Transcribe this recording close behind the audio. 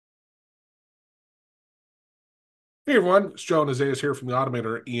Hey everyone, it's Joe and Isaiah here from the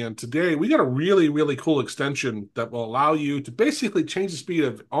Automator, and today we got a really cool extension that will allow you to basically change the speed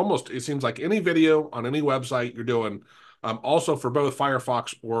of almost, it seems like any video on any website you're doing, also for both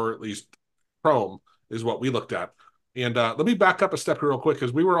Firefox or at least Chrome is what we looked at. And let me back up a step here real quick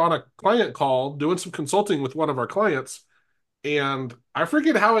because we were on a client call doing some consulting with one of our clients, and I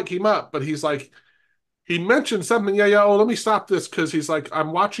forget how it came up, but he mentioned something, oh, let me stop this because he's like,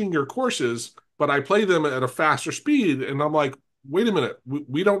 I'm watching your courses, but I play them at a faster speed. And I'm like, wait a minute,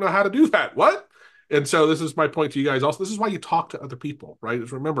 we don't know how to do that. What? And so this is my point to you guys. Also, this is why you talk to other people, right?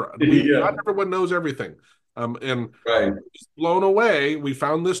 Is remember, not Yeah, everyone knows everything. And right. blown away, we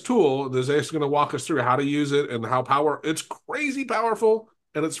found this tool. This is going to walk us through how to use it and it's crazy powerful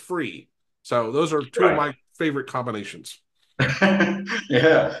and it's free. So those are two of Right. my favorite combinations.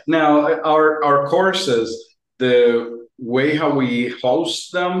 Yeah. Now, our courses, the way how we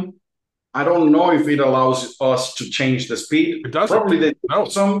host them, I don't know if it allows us to change the speed. It doesn't. Probably they do No.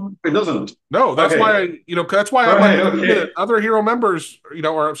 some, it doesn't. No, that's Okay. why that's why I'm like, Right. wait a minute. Okay. Other hero members,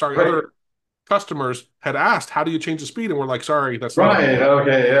 or I'm sorry, Right. other customers had asked, how do you change the speed? And we're like, sorry, that's not Right. available.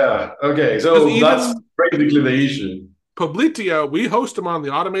 Okay. Yeah. Okay. Because So that's even basically the issue. Publitio, we host them on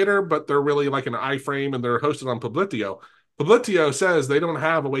the Automator, but they're really like an iframe and they're hosted on Publitio. Publitio says they don't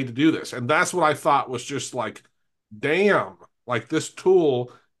have a way to do this. And that's what I thought was just like, damn, like this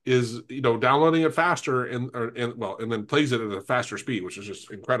tool is, downloading it faster and then plays it at a faster speed, which is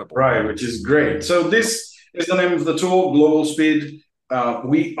just incredible. Right, which is great. So this is the name of the tool, Global Speed.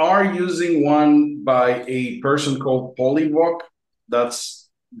 We are using one by a person called Polywalk.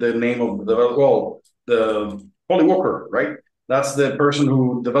 That's the name of the Polywalker, right? That's the person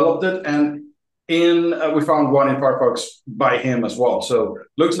who developed it, and in we found one in Firefox by him as well. So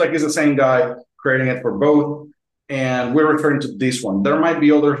looks like it's the same guy creating it for both, and we're referring to this one. There might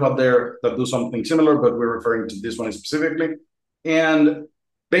be others out there that do something similar, but we're referring to this one specifically. And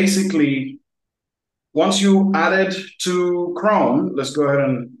basically, once you add it to Chrome, let's go ahead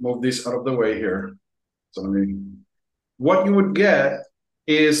and move this out of the way here. So what you would get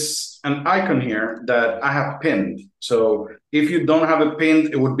is an icon here that I have pinned. So if you don't have it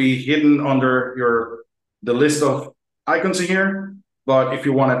pinned, it would be hidden under the list of icons here. But if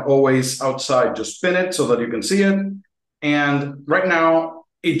you want it always outside, just pin it so that you can see it. And right now,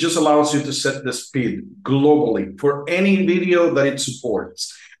 it just allows you to set the speed globally for any video that it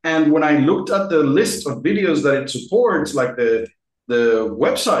supports. And when I looked at the list of videos that it supports, like the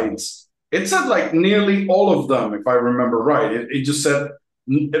websites, it said like nearly all of them, if I remember right. It just said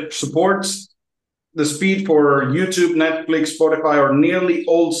it supports the speed for YouTube, Netflix, Spotify, or nearly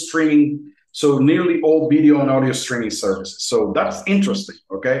all streaming. So nearly all video and audio streaming services. So that's interesting,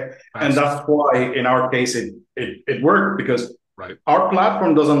 okay? And Fascinating. that's why in our case it worked because Right. our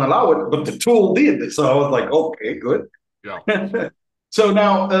platform doesn't allow it, but the tool did. So I was like, okay, good. Yeah. So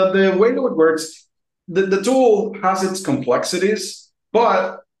now the way that it works, the tool has its complexities,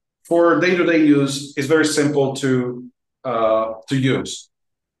 but for day-to-day use, it's very simple to use.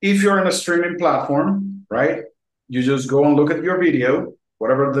 If you're in a streaming platform, right, you just go and look at your video,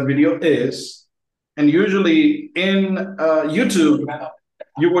 whatever the video is, and usually in YouTube,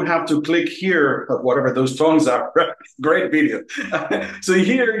 you would have to click here at whatever those tongues are. Great video. So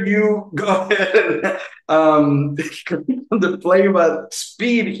here you go ahead and the playback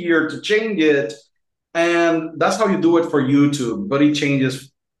speed here to change it. And that's how you do it for YouTube, but it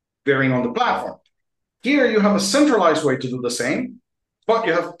changes varying on the platform. Here you have a centralized way to do the same, but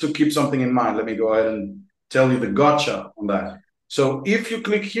you have to keep something in mind. Let me go ahead and tell you the gotcha on that. So if you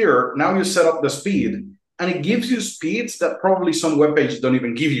click here, now you set up the speed and it gives you speeds that probably some web pages don't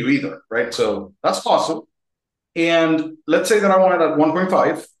even give you either, right? So that's awesome. And let's say that I want it at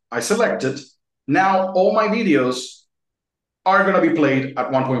 1.5. I select it. Now all my videos are going to be played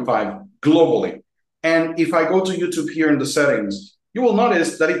at 1.5 globally. And if I go to YouTube here in the settings, you will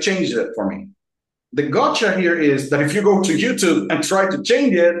notice that it changed it for me. The gotcha here is that if you go to YouTube and try to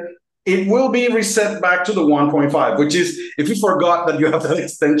change it, it will be reset back to the 1.5, which is, if you forgot that you have that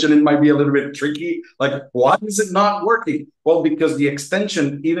extension, it might be a little bit tricky. Like, why is it not working? Well, because the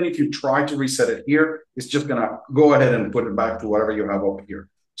extension, even if you try to reset it here, it's just going to go ahead and put it back to whatever you have up here.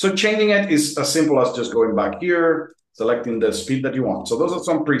 So changing it is as simple as just going back here, selecting the speed that you want. So those are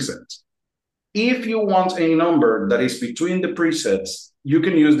some presets. If you want a number that is between the presets, you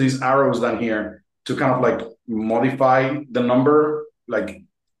can use these arrows down here to kind of like modify the number, like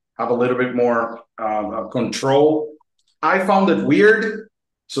have a little bit more control. I found it weird.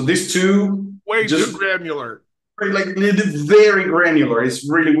 So these two Way too just granular. like very granular. It's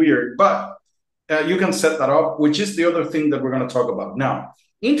really weird, but you can set that up, which is the other thing that we're going to talk about now.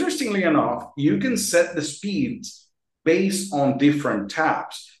 Interestingly enough, you can set the speeds based on different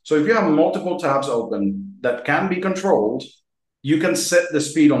tabs. So if you have multiple tabs open that can be controlled, you can set the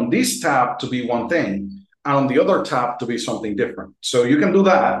speed on this tab to be one thing and on the other tab to be something different. So you can do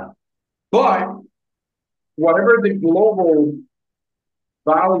that, but whatever the global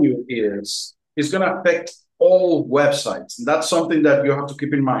value is going to affect all websites. And that's something that you have to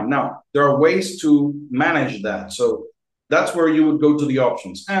keep in mind. Now, there are ways to manage that. So that's where you would go to the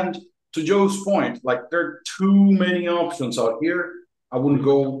options. And to Joe's point, like there are too many options out here. I wouldn't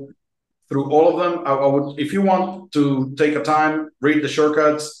go through all of them. I would, if you want to take a time, read the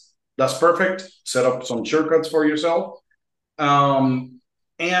shortcuts, that's perfect. Set up some shortcuts for yourself. And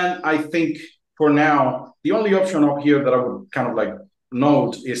I think for now, the only option up here that I would kind of like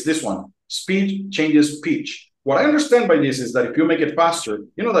note is this one. Speed changes pitch. What I understand by this is that if you make it faster,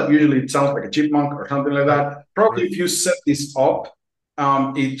 you know that usually it sounds like a chipmunk or something like that. Probably if you set this up,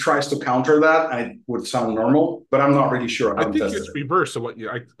 it tries to counter that and it would sound normal, but I'm not really sure. I think it's reverse of what you.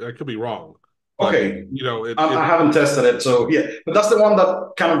 I could be wrong. But, okay, you know, I haven't tested it, so yeah. But that's the one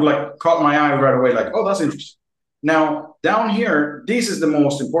that kind of like caught my eye right away. Like, oh, that's interesting. Now down here, this is the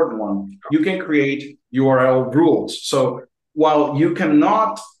most important one. You can create URL rules. So while you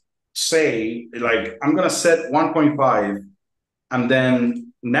cannot say like I'm gonna set 1.5, and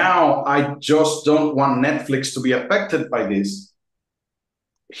then now I just don't want Netflix to be affected by this.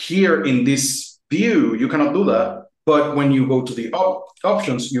 Here in this view, you cannot do that. But when you go to the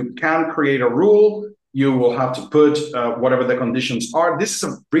options, you can create a rule. You will have to put whatever the conditions are. This is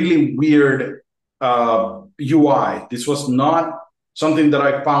a really weird UI. This was not something that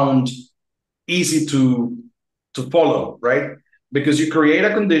I found easy to follow, right? Because you create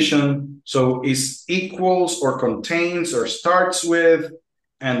a condition, so it equals or contains or starts with,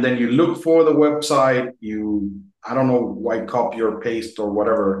 and then you look for the website. I don't know why copy or paste or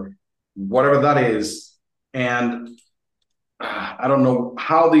whatever that is. And I don't know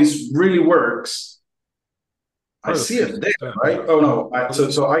how this really works. I see it there, right? Oh no,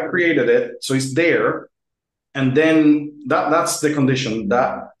 so I created it, so it's there. And then that's the condition.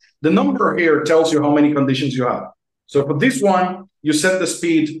 That the number here tells you how many conditions you have. So for this one, you set the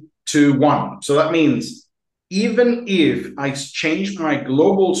speed to 1. So that means even if I change my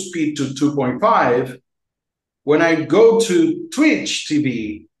global speed to 2.5, when I go to Twitch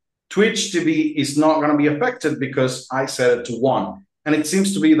TV is not going to be affected because I set it to 1. And it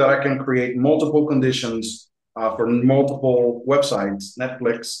seems to be that I can create multiple conditions for multiple websites,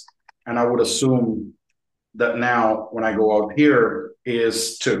 Netflix, and I would assume that now when I go out here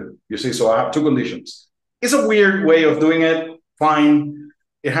is 2. You see, so I have 2 conditions. It's a weird way of doing it. Fine.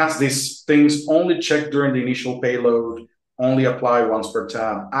 It has these things only check during the initial payload, only apply once per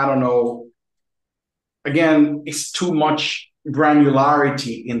tab. I don't know. Again, it's too much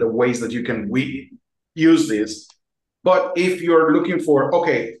granularity in the ways that you can use this. But if you're looking for,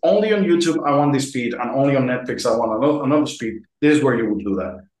 okay, only on YouTube I want this speed, and only on Netflix I want another speed, this is where you would do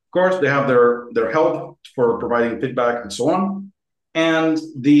that. Of course, they have their help for providing feedback and so on. And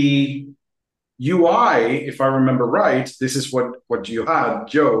the UI, if I remember right, this is what you had,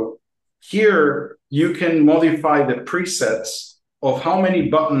 Joe. Here, you can modify the presets of how many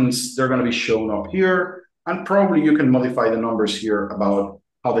buttons they're going to be shown up here. And probably you can modify the numbers here about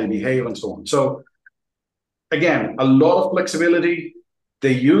how they behave and so on. So again, a lot of flexibility.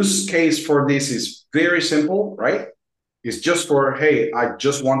 The use case for this is very simple, right? It's just for, hey, I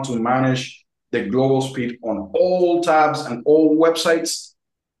just want to manage the global speed on all tabs and all websites,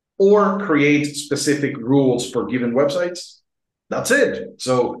 or create specific rules for given websites. That's it.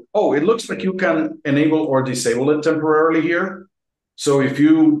 So, it looks like you can enable or disable it temporarily here. So if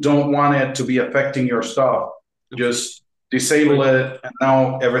you don't want it to be affecting your stuff, just disable it, and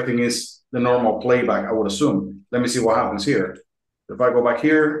now everything is the normal playback, I would assume. Let me see what happens here. If I go back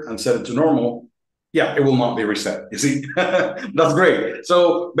here and set it to normal, yeah, it will not be reset. You see, that's great.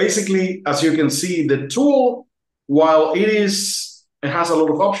 So basically, as you can see, the tool, while it has a lot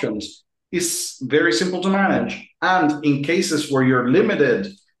of options, is very simple to manage. And in cases where you're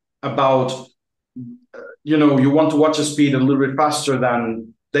limited about, you want to watch a speed a little bit faster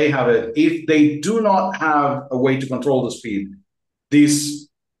than they have it, if they do not have a way to control the speed, this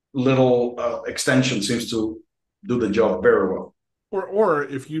little extension seems to do the job very well. Or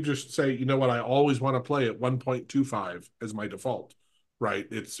if you just say, you know what, I always want to play at 1.25 as my default, right?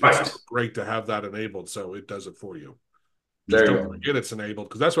 It's great to have that enabled, so it does it for you. Just don't forget it's enabled,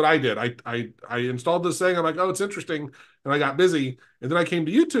 because that's what I did. I installed this thing. I'm like, oh, it's interesting, and I got busy, and then I came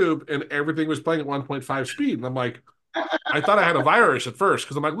to YouTube, and everything was playing at 1.5 speed, and I'm like, I thought I had a virus at first,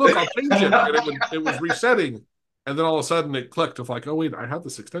 because I'm like, look, I'll change it, and it was resetting, and then all of a sudden it clicked of like, oh wait, I have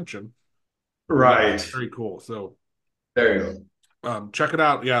this extension. Right. Very cool. So There you go. Check it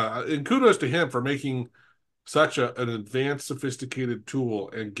out. Yeah, and kudos to him for making such an advanced, sophisticated tool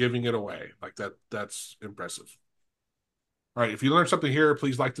and giving it away. Like that. That's impressive. All right, if you learned something here,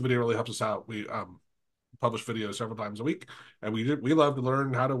 please like the video. It really helps us out. We publish videos several times a week, and we love to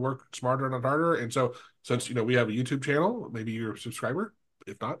learn how to work smarter and not harder. And so, since we have a YouTube channel, maybe you're a subscriber.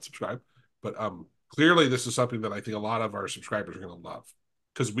 If not, subscribe. But clearly, this is something that I think a lot of our subscribers are going to love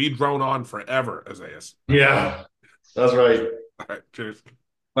because we drone on forever as AS. Yeah, that's right. All right, cheers.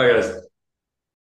 Bye, guys.